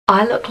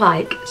I look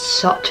like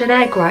such an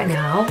egg right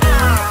now.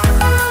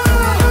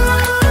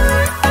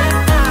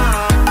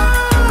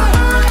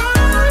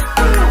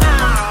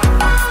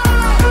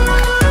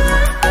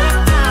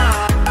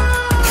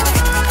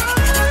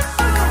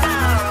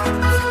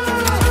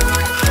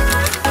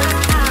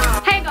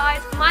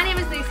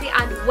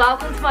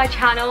 Welcome to my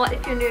channel.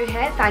 If you're new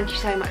here, thank you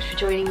so much for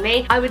joining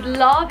me. I would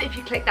love if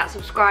you click that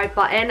subscribe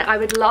button. I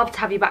would love to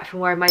have you back for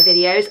more of my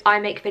videos. I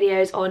make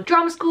videos on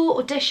drama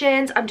school,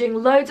 auditions. I'm doing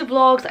loads of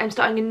vlogs. I'm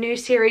starting a new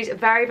series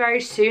very,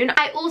 very soon.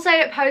 I also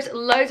post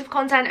loads of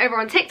content over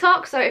on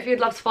TikTok, so if you'd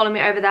love to follow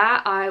me over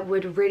there, I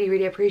would really,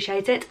 really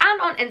appreciate it.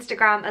 And on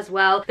Instagram as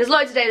well. There's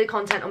loads of daily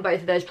content on both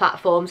of those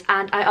platforms,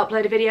 and I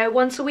upload a video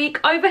once a week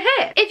over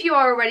here. If you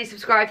are already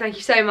subscribed, thank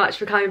you so much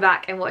for coming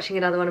back and watching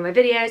another one of my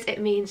videos.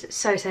 It means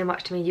so, so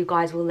much to me. You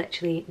guys will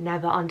literally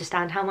never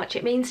understand how much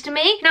it means to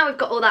me. Now we've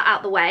got all that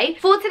out the way.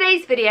 For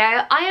today's video,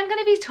 I am going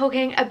to be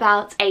talking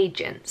about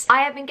agents.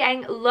 I have been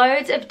getting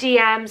loads of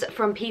DMs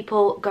from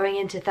people going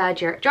into third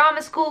year at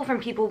drama school,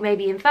 from people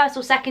maybe in first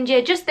or second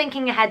year, just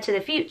thinking ahead to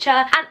the future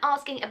and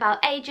asking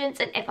about agents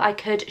and if I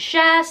could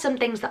share some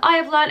things that I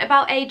have learned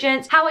about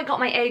agents, how I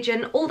got my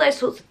agent, all those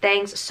sorts of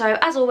things. So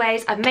as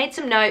always, I've made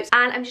some notes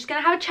and I'm just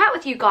going to have a chat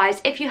with you guys.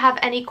 If you have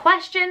any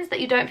questions that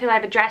you don't feel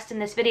I've addressed in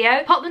this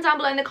video, pop them down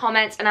below in the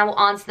comments and I will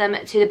answer them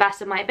to the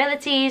best of my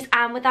abilities.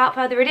 And without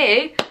further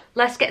ado,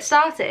 let's get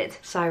started.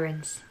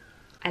 Sirens.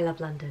 I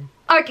love London.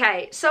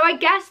 Okay, so I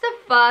guess the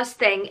first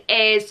thing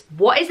is,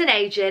 what is an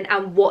agent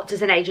and what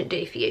does an agent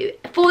do for you?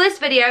 For this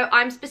video,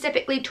 I'm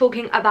specifically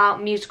talking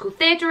about musical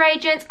theatre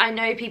agents. I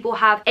know people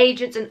have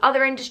agents in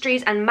other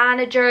industries and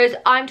managers.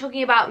 I'm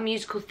talking about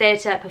musical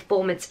theatre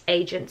performance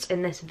agents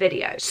in this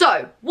video.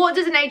 So, what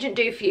does an agent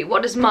do for you?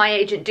 What does my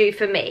agent do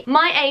for me?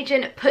 My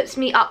agent puts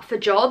me up for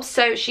jobs,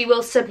 so she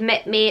will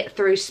submit me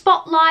through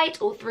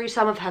Spotlight or through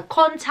some of her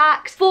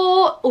contacts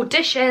for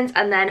auditions,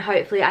 and then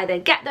hopefully I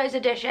then get those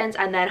auditions,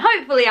 and then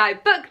hopefully I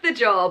book the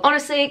job.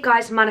 Honestly,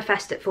 guys,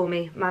 manifest it for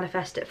me.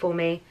 Manifest it for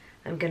me.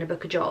 I'm gonna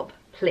book a job.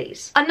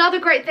 Please. Another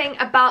great thing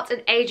about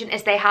an agent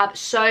is they have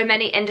so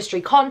many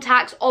industry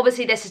contacts.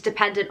 Obviously, this is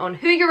dependent on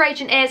who your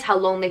agent is, how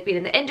long they've been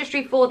in the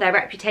industry for, their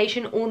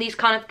reputation, all these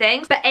kind of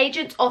things. But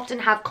agents often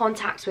have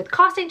contacts with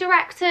casting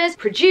directors,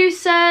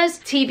 producers,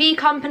 TV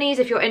companies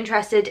if you're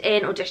interested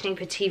in auditioning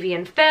for TV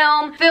and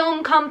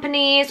film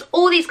companies,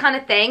 all these kind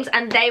of things,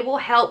 and they will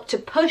help to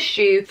push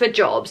you for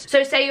jobs.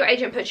 So say your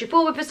agent puts you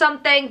forward for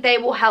something, they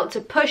will help to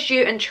push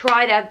you and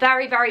try their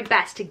very, very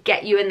best to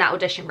get you in that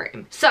audition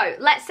room. So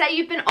let's say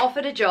you've been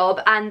offered a job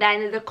and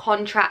then the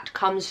contract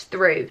comes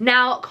through.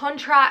 Now,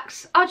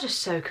 contracts are just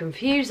so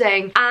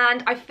confusing,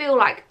 and I feel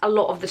like a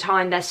lot of the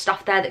time there's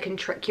stuff there that can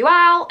trick you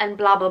out and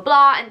blah blah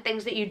blah and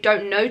things that you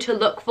don't know to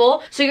look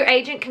for. So your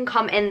agent can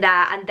come in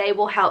there and they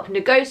will help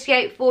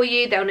negotiate for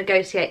you. They'll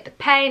negotiate the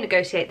pay,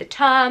 negotiate the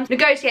terms,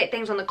 negotiate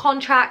things on the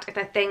contract. If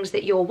there are things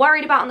that you're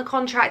worried about on the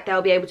contract,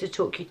 they'll be able to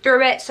talk you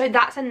through it. So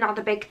that's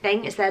another big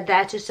thing, is they're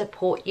there to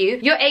support you.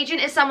 Your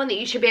agent is someone that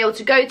you should be able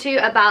to go to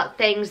about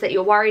things that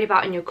you're worried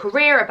about in your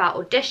career, about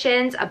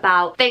auditions,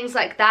 about things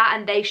like that,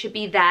 and they should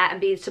be there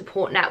and be a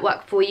support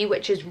network for you,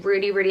 which is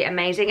really, really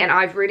amazing. And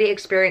I've really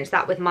experienced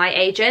that with my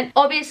agent.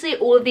 Obviously,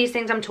 all of these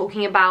things I'm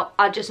talking about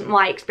are just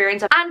my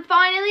experience. And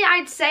finally,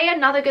 I'd say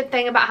another good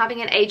thing about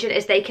having an agent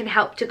is they can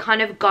help to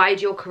kind of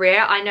guide your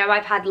career. I know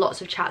I've had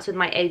lots of chats with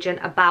my agent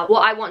about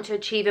what I want to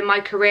achieve in my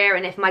career,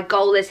 and if my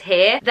goal is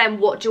here, then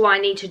what do I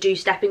need to do,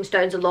 stepping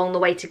stones along the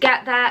way to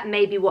get there,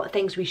 maybe what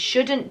things we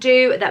shouldn't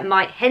do that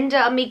might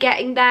hinder me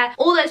getting there.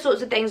 All those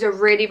sorts of things are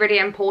really, really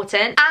important.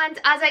 And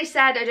as I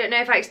said, I don't know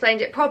if I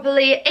explained it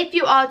properly, if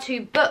you are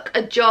to book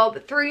a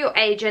job through your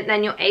agent,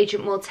 then your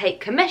agent will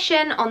take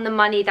commission on the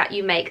money that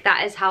you make.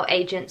 That is how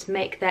agents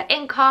make their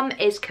income,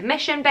 is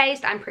commission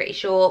based. I'm pretty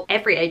sure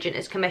every agent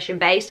is commission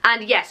based.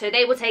 And yeah, so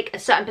they will take a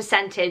certain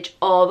percentage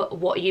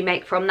of what you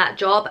make from that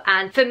job.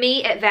 And for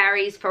me, it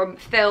varies from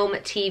film,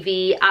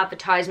 TV,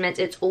 advertisements.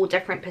 It's all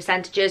different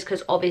percentages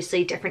because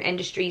obviously different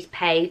industries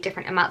pay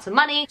different amounts of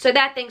money. So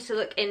there are things to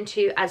look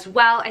into as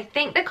well. I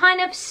think the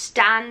kind of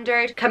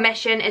standard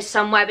commission is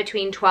somewhere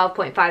between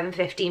 12.5 and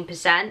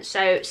 15%.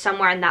 So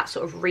somewhere in that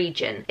sort of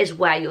region is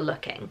where you're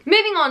looking.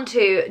 Moving on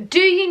to, do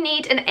you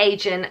need an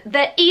agent?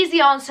 The easy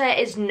answer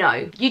is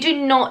no. You do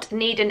not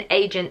need an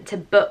agent to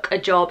book a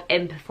job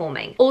in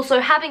performing. Also,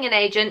 having an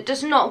agent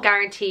does not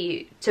guarantee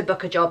you to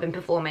book a job in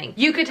performing.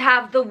 You could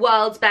have the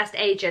world's best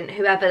agent,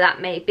 whoever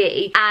that may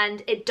be,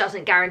 and it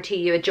doesn't guarantee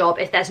you a job.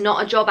 If there's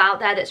not a job out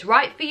there that's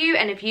right for you,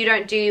 and if you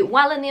don't do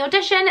well in the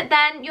audition,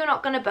 then you're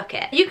not going to book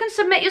it. You can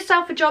submit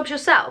yourself for jobs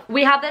yourself.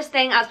 We have this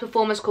thing as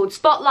performers called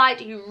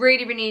Spotlight. You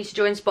really, really need to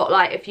join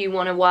Spotlight if you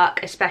want to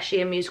work,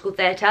 especially in musical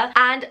theatre.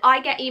 And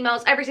I get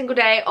emails every single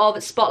day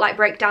of Spotlight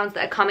breakdowns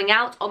that are coming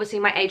out. Obviously,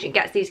 my agent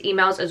gets these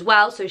emails as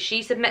well, so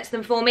she submits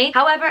them for me.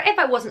 However, if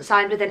I wasn't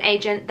signed with an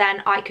agent,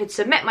 then I could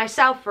submit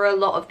myself for a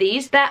lot of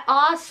these. There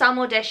are some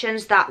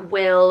auditions that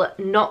will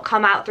not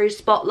come out through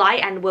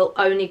Spotlight and will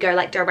only go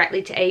like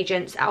directly to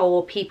agents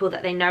or people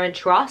that they know and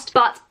trust,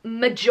 but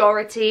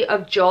majority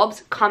of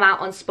jobs come out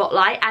on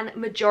Spotlight, and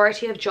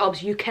majority of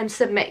jobs you can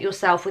submit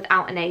yourself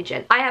without an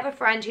agent. I have a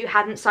friend who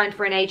hadn't signed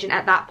for an agent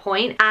at that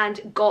point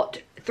and got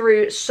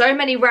through so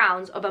many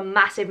rounds of a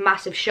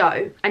massive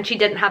show, and she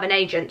didn't have an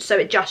agent. So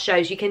it just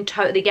shows you can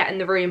totally get in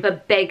the room for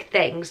big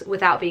things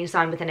without being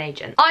signed with an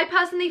agent. I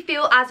personally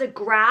feel as a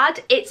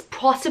grad, it's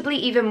possibly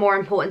even more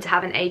important to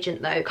have an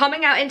agent though.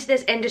 Coming out into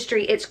this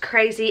industry, it's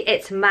crazy,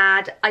 it's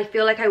mad. I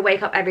feel like I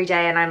wake up every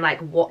day and I'm like,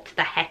 what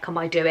the heck am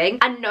I doing?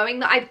 And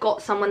knowing that I've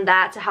got someone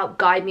there to help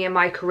guide me in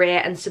my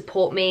career and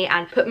support me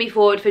and put me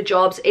forward for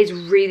jobs is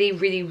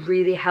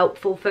really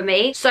helpful for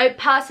me. So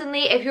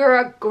personally, if you're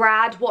a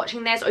grad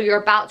watching this, or you're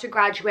about to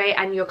graduate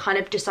and you're kind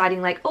of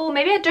deciding like, oh,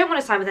 maybe I don't want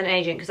to sign with an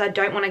agent because I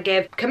don't want to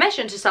give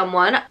commission to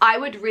someone, I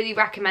would really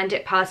recommend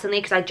it personally,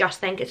 because I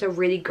just think it's a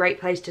really great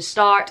place to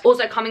start.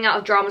 Also, coming out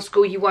of drama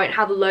school, you won't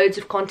have loads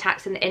of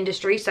contacts in the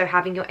industry, so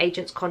having your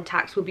agent's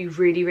contacts will be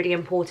really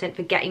important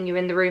for getting you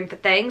in the room for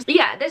things. But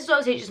yeah, this is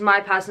obviously just my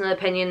personal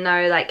opinion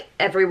though. Like,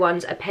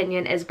 everyone's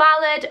opinion is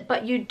valid,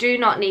 but you do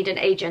not need an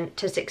agent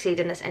to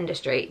succeed in this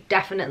industry.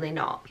 Definitely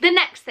not. The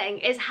next thing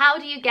is, how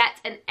do you get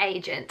an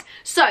agent?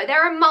 So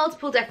there are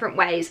multiple different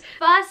ways.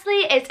 Firstly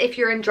is, if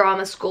you're in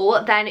drama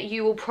school, then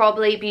you will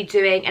probably be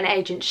doing an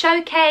agent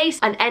showcase,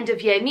 an end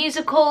of year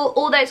musical,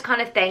 all those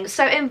kind of things.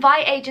 So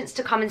invite agents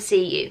to come and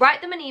see you.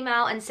 Write them an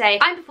email and say,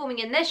 I'm performing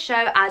in this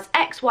show as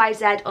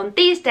XYZ on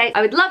these dates.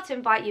 I would love to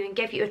invite you and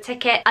give you a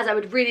ticket, as I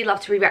would really love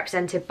to be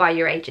represented by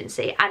your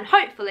agency, and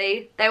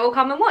hopefully they will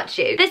come and watch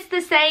you. This is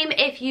the same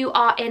if you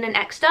are in an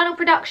external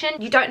production.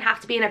 You don't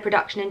have to be in a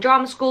production in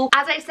drama school.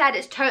 As I said,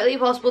 it's totally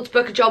possible to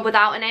book a job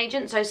without an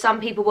agent. So some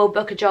people will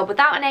book a job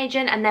without an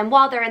agent, and then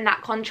while they're in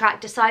that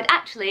contract decide,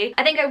 actually,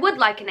 I think I would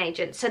like an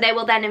agent. So they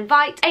will then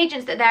invite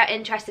agents that they're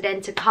interested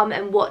in to come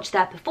and watch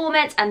their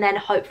performance, and then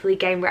hopefully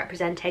gain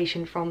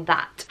representation from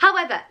that.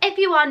 However, if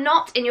you are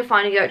not in your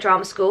final year at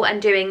drama school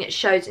and doing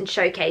shows and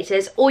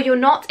showcases, or you're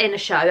not in a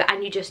show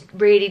and you just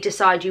really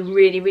decide you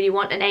really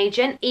want an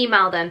agent,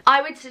 email them.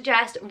 I would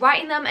suggest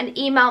writing them an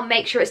email.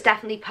 Make sure it's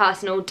definitely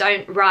personal.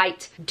 Don't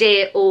write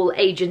dear all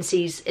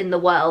agencies in the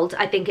world.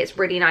 I think it's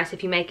really nice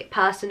if you make it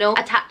personal.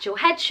 Attach your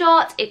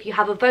headshot. If you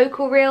have a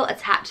vocal reel,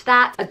 attach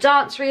that. A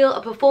dance reel,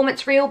 a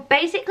performance reel.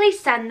 Basically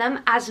send them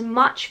as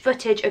much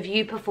footage of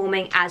you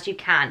performing as you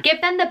can. Give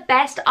them the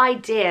best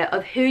idea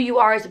of who you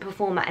are as a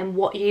performer and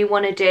what you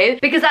want to do,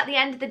 because at the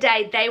end of the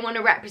day, they want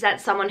to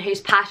represent someone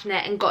who's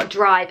passionate and got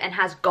drive and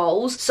has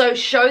goals. So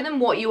show them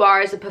what you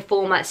are as a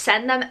performer.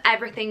 Send them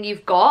everything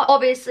you've got.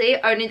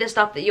 Obviously, only the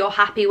stuff that you're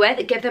happy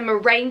with. Give them a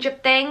range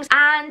of things,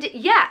 and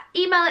yeah,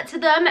 email it to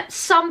them.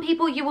 Some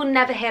people you will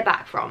never hear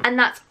back from, and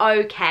that's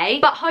okay,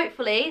 but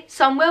hopefully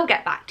some will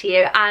get back to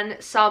you and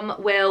some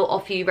will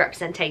offer you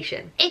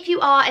representation. If you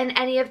are in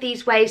any of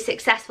these ways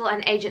successful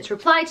and agents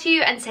reply to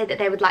you and say that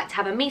they would like to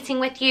have a meeting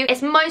with you,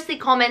 it's mostly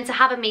common to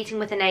have a meeting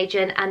with an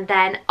agent, and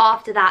then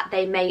after that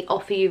they may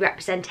offer you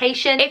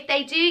representation. If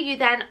they do, you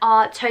then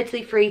are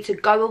totally free to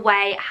go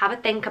away, have a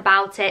think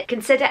about it,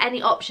 consider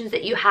any options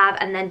that you have,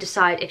 and then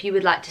decide if you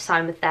would like to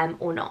sign with them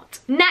or not.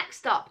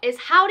 Next up is,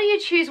 how do you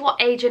choose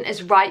what agent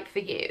is right for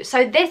you?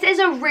 So this is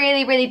a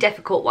really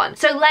difficult one.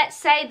 So let's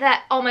say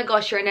that, oh my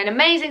gosh, you're in an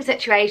amazing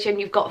situation,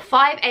 you've got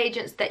 5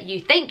 agents that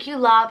you think you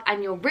love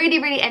and you're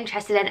really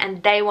interested in,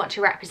 and they want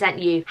to represent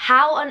you.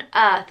 How on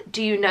earth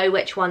do you know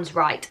which one's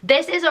right?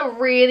 This is a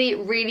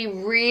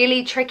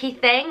really tricky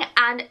thing,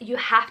 and you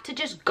have to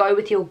just go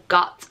with your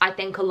gut, I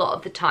think, a lot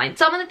of the time.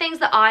 Some of the things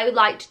that I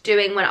liked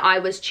doing when I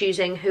was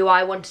choosing who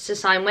I wanted to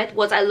sign with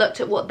was I looked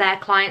at what their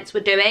clients were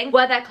doing.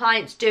 Were their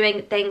clients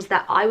doing things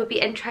that I would be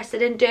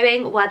interested in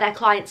doing? Were their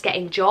clients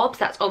getting jobs?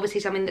 That's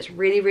obviously something that's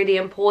really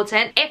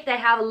important. If they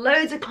have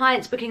loads of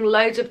clients booking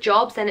loads of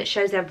jobs, then it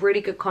shows they have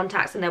really good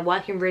contacts and they're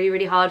working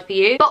really hard for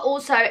you. But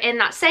also, in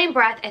that same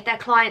breath, if their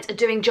clients are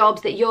doing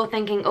jobs that you're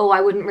thinking, oh,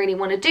 I wouldn't really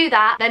want to do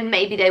that, then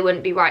maybe they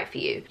wouldn't be right for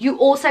you. You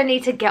also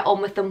need to get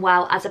on with them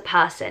well as a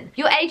person.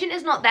 Your agent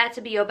is not there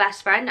to be your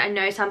best friend. I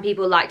know some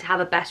people like to have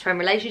a best friend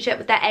relationship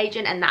with their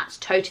agent, and that's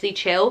totally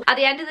chill. At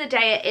the end of the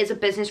day, it is a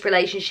business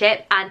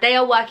relationship, and they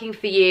are working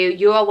for you,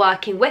 you are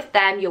working with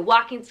them, you're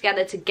working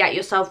together to get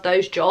yourself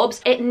those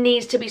jobs. It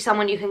needs to be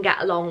someone you can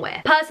get along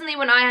with. Personally,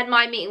 when I had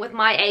my meeting with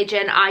my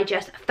agent, I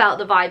just felt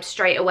the vibe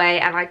straight away,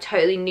 and I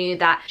totally knew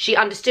that she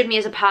understood me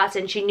as a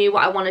person, she knew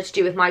what I wanted to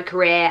do with my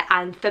career,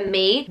 and for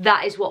me,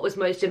 that is what was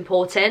most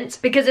important,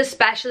 because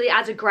especially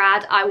as a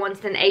grad, I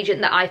wanted an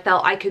agent that I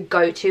felt I could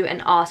go to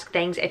and ask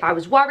things if I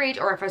was worried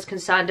or if I was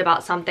concerned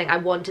about something. I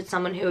wanted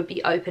someone who would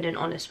be open and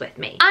honest with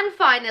me. And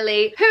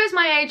finally, who is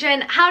my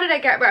agent? How did I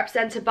get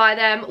represented by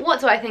them? What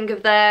do I think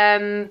of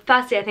them?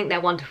 Firstly, I think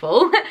they're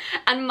wonderful.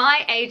 And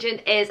my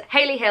agent is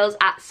Hayley Hills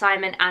at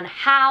Simon &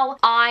 Howe.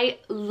 I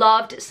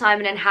loved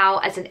Simon & Howe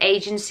as an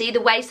agency.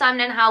 The way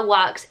Simon & Howe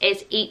works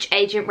is each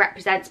agent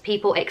represents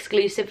people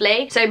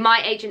exclusively. So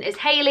my agent is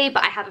Hayley,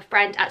 but I have a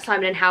friend at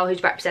Simon & Howe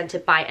who's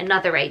represented by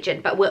another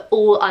agent, but we're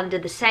all under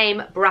the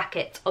same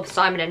bracket of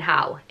Simon &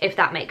 Howe, if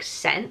that makes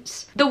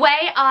sense. The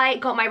way I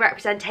got my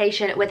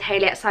representation with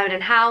Hayley at Simon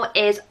 & Howe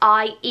is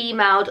I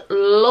emailed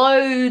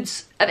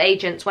loads of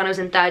agents when I was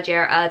in 3rd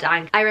year at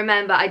Erdang. I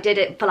remember I did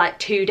it for like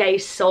 2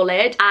 days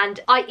solid, and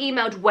I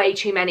emailed way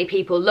too many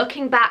people.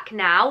 Looking back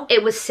now,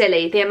 it was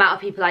silly the amount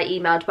of people I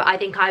emailed, but I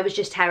think I was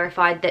just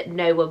terrified that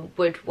no one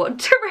would want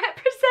to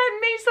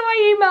represent me, so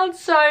I emailed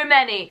so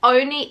many.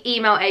 Only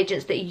email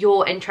agents that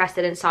you're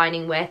interested in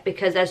signing with,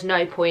 because there's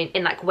no point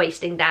in like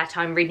wasting their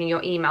time reading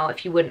your email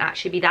if you wouldn't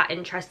actually be that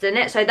interested in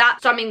it. So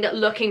that's something that,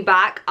 looking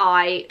back,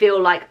 I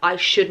feel like I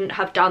shouldn't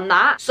have done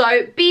that.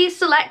 So be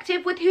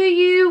selective with who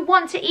you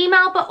want to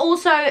email, but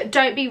also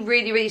don't be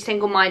really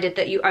single-minded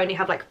that you only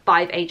have like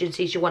 5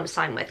 agencies you want to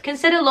sign with.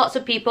 Consider lots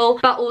of people,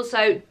 but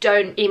also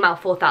don't email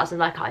 4,000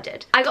 like I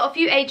did. I got a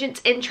few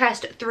agents'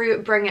 interest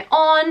through Bring It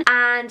On,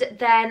 and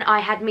then I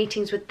had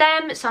meetings with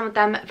them. Some of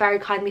them very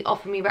kindly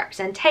offered me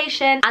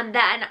representation, and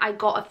then I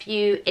got a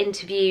few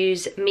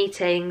interviews,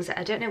 meetings,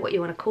 I don't know what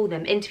you want to call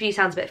them. Interview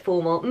sounds a bit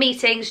formal.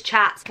 Meetings,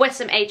 chats with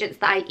some agents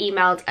that I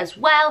emailed as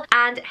well,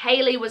 and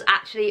Hayley was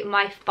actually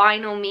my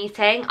final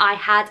meeting. I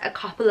had a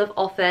couple of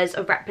offers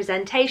of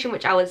representation,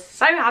 which I was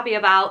so happy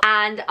about,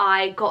 and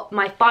I got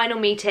my final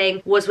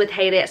meeting was with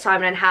Hayley at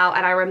Simon & Howe.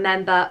 And I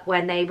remember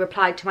when they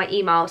replied to my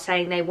email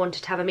saying they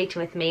wanted to have a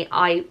meeting with me,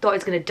 I thought I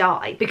was gonna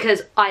die,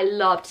 because I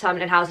loved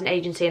Simon & Howe as an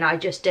agency and I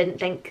just didn't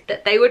think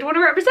that they would want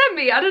to represent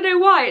me. I don't know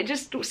why, it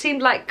just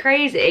seemed like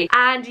crazy.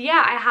 And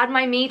yeah, I had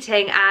my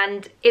meeting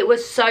and it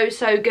was so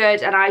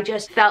good, and I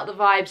just felt the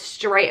vibe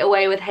straight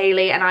away with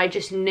Hayley, and I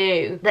just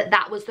knew that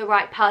that was the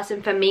right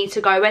person for me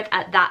to go with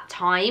at that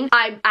time.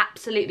 I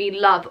absolutely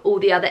love all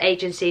the other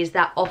agencies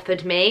that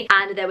offered me,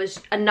 and there was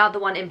another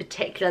one in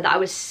particular that I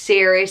was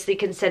seriously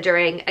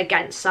considering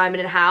against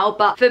Simon & Howe,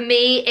 but for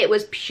me it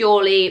was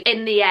purely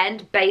in the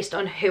end based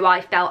on who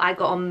I felt I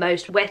got on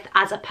most with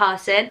as a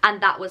person,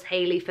 and that was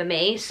Hayley for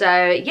me.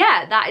 So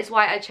yeah, that is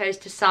why I chose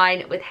to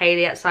sign with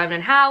Hayley at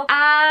Simon & Howe,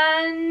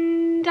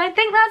 and I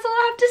think that's all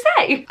I have to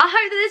say. I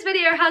hope that this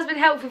video has been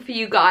helpful for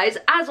you guys.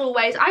 As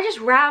always, I just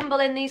ramble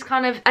in these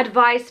kind of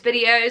advice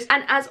videos,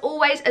 and as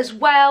always as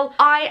well,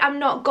 I am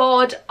not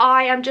God.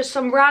 I am just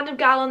some random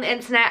gal on the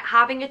internet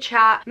having a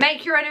chat.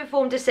 Make your own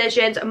informed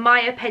decisions.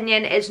 My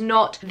opinion is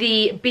not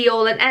the be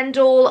all and end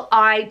all.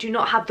 I do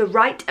not have the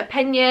right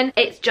opinion.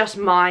 It's just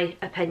my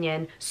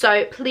opinion.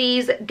 So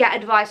please get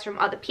advice from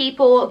other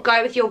people.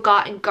 Go with your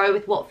gut and go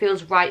with what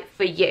feels right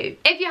for you.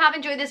 If you have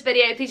enjoyed this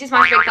video, please just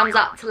smash a big thumbs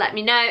up to let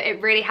me know.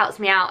 It really helps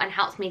me out and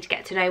helps me to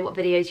get to know what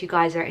videos you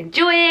guys are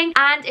enjoying.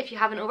 And if you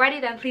haven't already,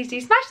 then please do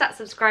smash that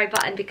subscribe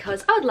button,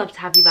 because I would love to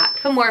have you back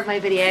for more of my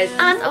videos,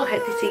 and I'll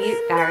hopefully see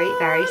you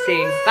very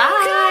soon.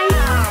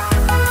 Bye!